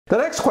The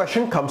next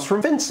question comes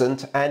from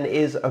Vincent and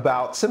is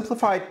about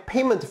simplified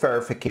payment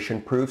verification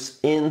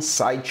proofs in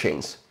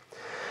sidechains.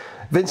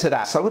 Vincent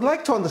asks, I would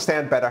like to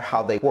understand better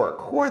how they work.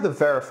 Who are the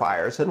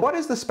verifiers and what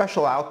is the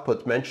special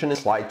output mentioned in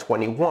slide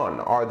 21?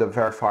 Are the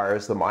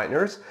verifiers the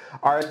miners?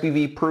 Are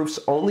SPV proofs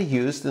only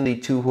used in the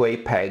two-way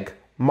peg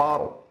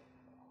model?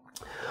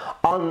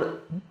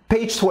 On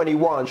page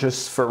 21,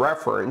 just for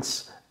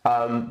reference,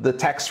 the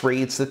text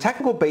reads, the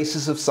technical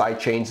basis of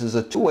sidechains is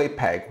a two-way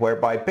peg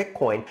whereby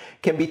Bitcoin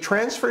can be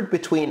transferred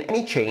between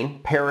any chain,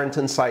 parent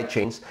and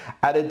sidechains,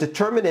 at a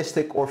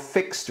deterministic or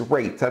fixed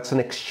rate. That's an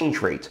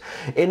exchange rate.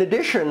 In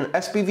addition,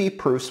 SPV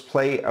proofs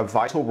play a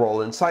vital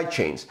role in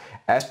sidechains.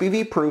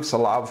 SPV proofs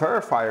allow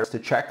verifiers to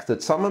check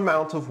that some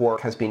amount of work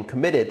has been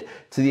committed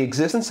to the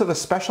existence of a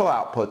special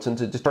output and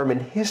to determine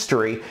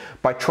history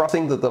by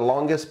trusting that the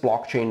longest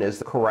blockchain is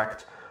the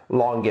correct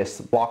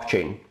longest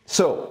blockchain.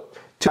 So,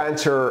 to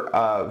answer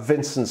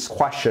Vincent's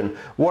question,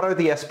 what are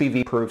the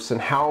SPV proofs and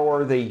how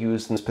are they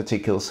used in this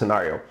particular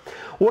scenario?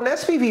 What an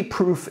SPV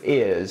proof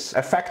is,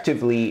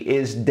 effectively,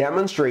 is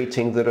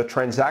demonstrating that a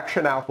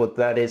transaction output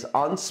that is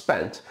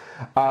unspent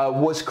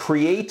was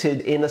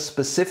created in a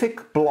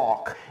specific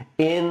block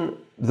in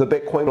the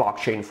Bitcoin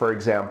blockchain, for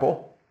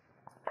example,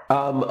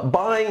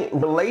 by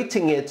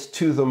relating it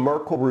to the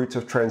Merkle root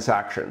of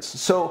transactions.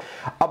 So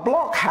a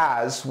block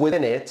has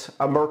within it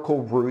a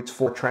Merkle root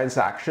for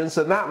transactions,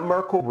 and that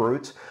Merkle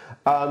root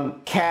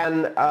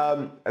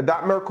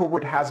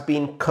has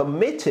been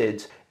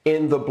committed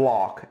in the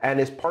block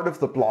and is part of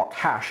the block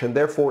hash and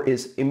therefore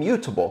is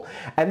immutable.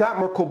 And that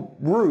Merkle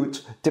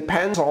root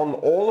depends on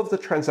all of the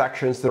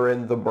transactions that are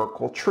in the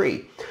Merkle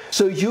tree.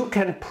 So you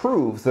can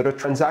prove that a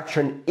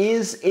transaction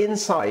is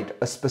inside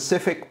a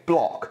specific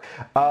block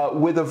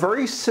with a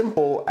very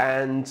simple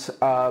and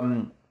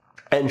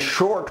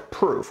short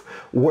proof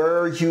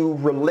where you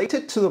relate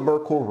it to the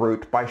Merkle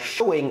root by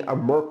showing a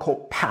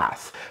Merkle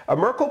path. A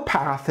Merkle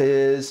path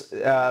is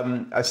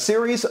a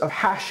series of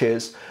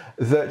hashes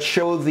that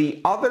show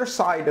the other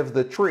side of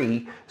the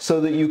tree so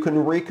that you can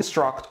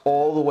reconstruct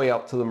all the way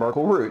up to the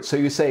Merkle root. So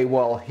you say,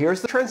 well,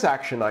 here's the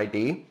transaction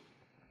ID,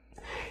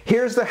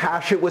 here's the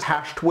hash it was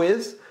hashed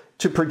with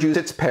to produce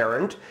its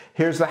parent,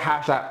 here's the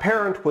hash that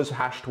parent was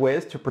hashed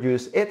with to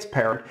produce its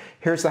parent,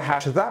 here's the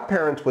hash that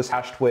parent was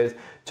hashed with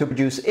to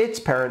produce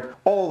its parent,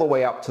 all the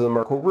way up to the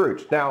Merkle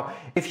root. Now,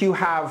 if you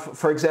have,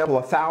 for example,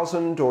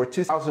 1,000 or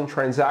 2,000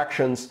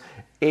 transactions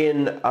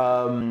in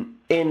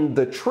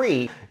the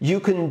tree, you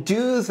can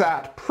do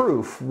that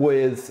proof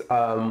with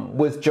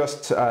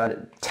just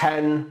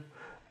 10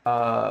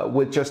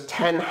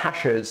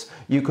 hashes.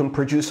 You can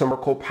produce a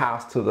Merkle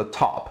path to the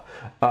top.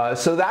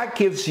 So that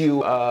gives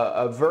you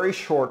a very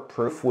short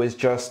proof with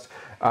just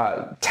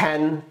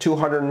 10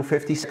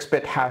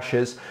 256-bit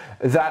hashes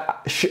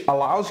that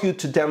allows you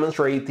to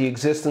demonstrate the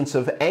existence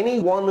of any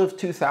one of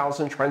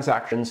 2,000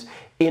 transactions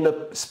in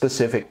a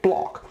specific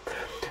block.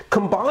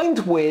 Combined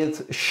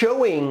with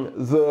showing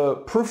the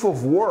proof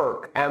of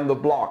work and the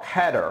block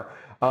header,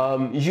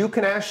 you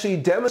can actually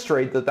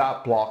demonstrate that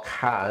that block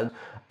had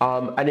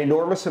an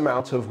enormous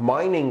amount of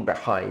mining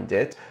behind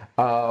it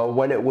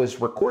when it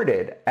was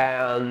recorded,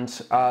 and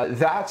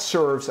that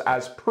serves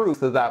as proof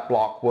that that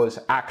block was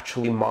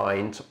actually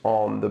mined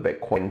on the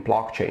Bitcoin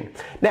blockchain.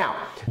 Now,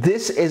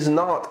 this is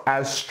not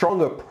as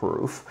strong a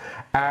proof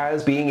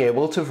as being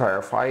able to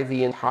verify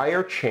the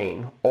entire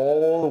chain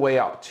all the way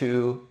up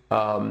to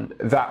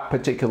that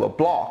particular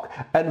block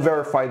and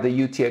verify the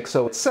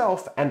UTXO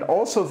itself and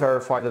also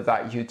verify that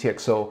that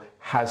UTXO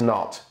has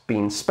not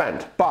been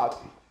spent. But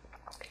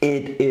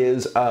it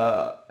is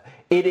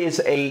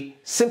a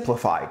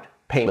simplified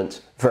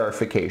payment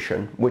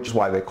verification, which is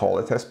why they call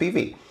it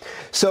SPV.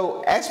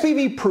 So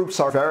SPV proofs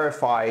are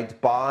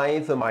verified by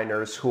the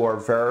miners who are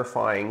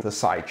verifying the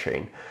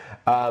sidechain.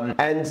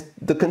 And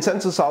the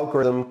consensus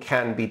algorithm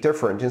can be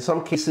different. In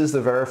some cases,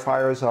 the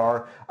verifiers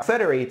are a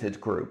federated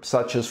group,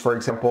 such as, for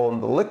example, in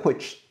the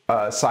Liquid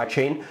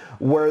sidechain,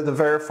 where the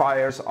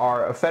verifiers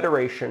are a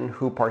federation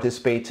who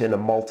participate in a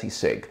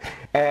multi-sig,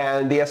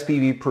 and the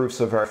SPV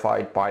proofs are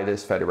verified by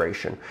this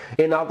federation.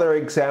 In other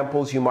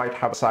examples, you might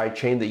have a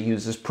sidechain that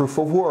uses proof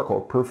of work or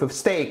proof of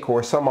stake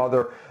or some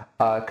other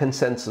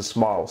consensus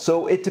model.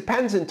 So it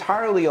depends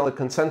entirely on the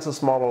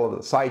consensus model of the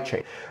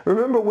sidechain.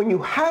 Remember, when you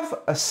have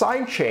a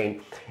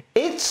sidechain,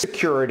 its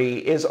security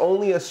is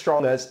only as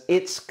strong as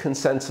its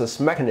consensus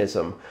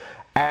mechanism.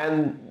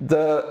 And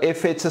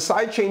if it's a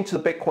sidechain to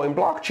the Bitcoin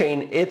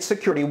blockchain, its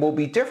security will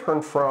be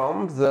different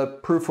from the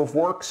proof of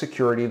work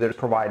security that is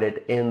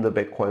provided in the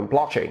Bitcoin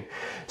blockchain.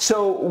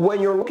 So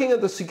when you're looking at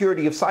the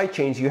security of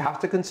sidechains, you have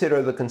to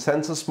consider the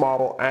consensus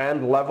model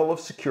and level of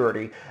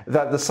security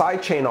that the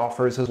sidechain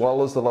offers, as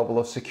well as the level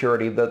of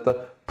security that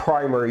the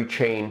primary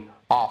chain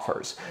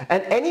offers.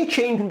 And any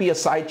chain can be a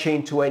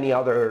sidechain to any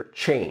other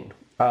chain,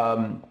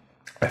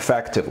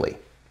 effectively.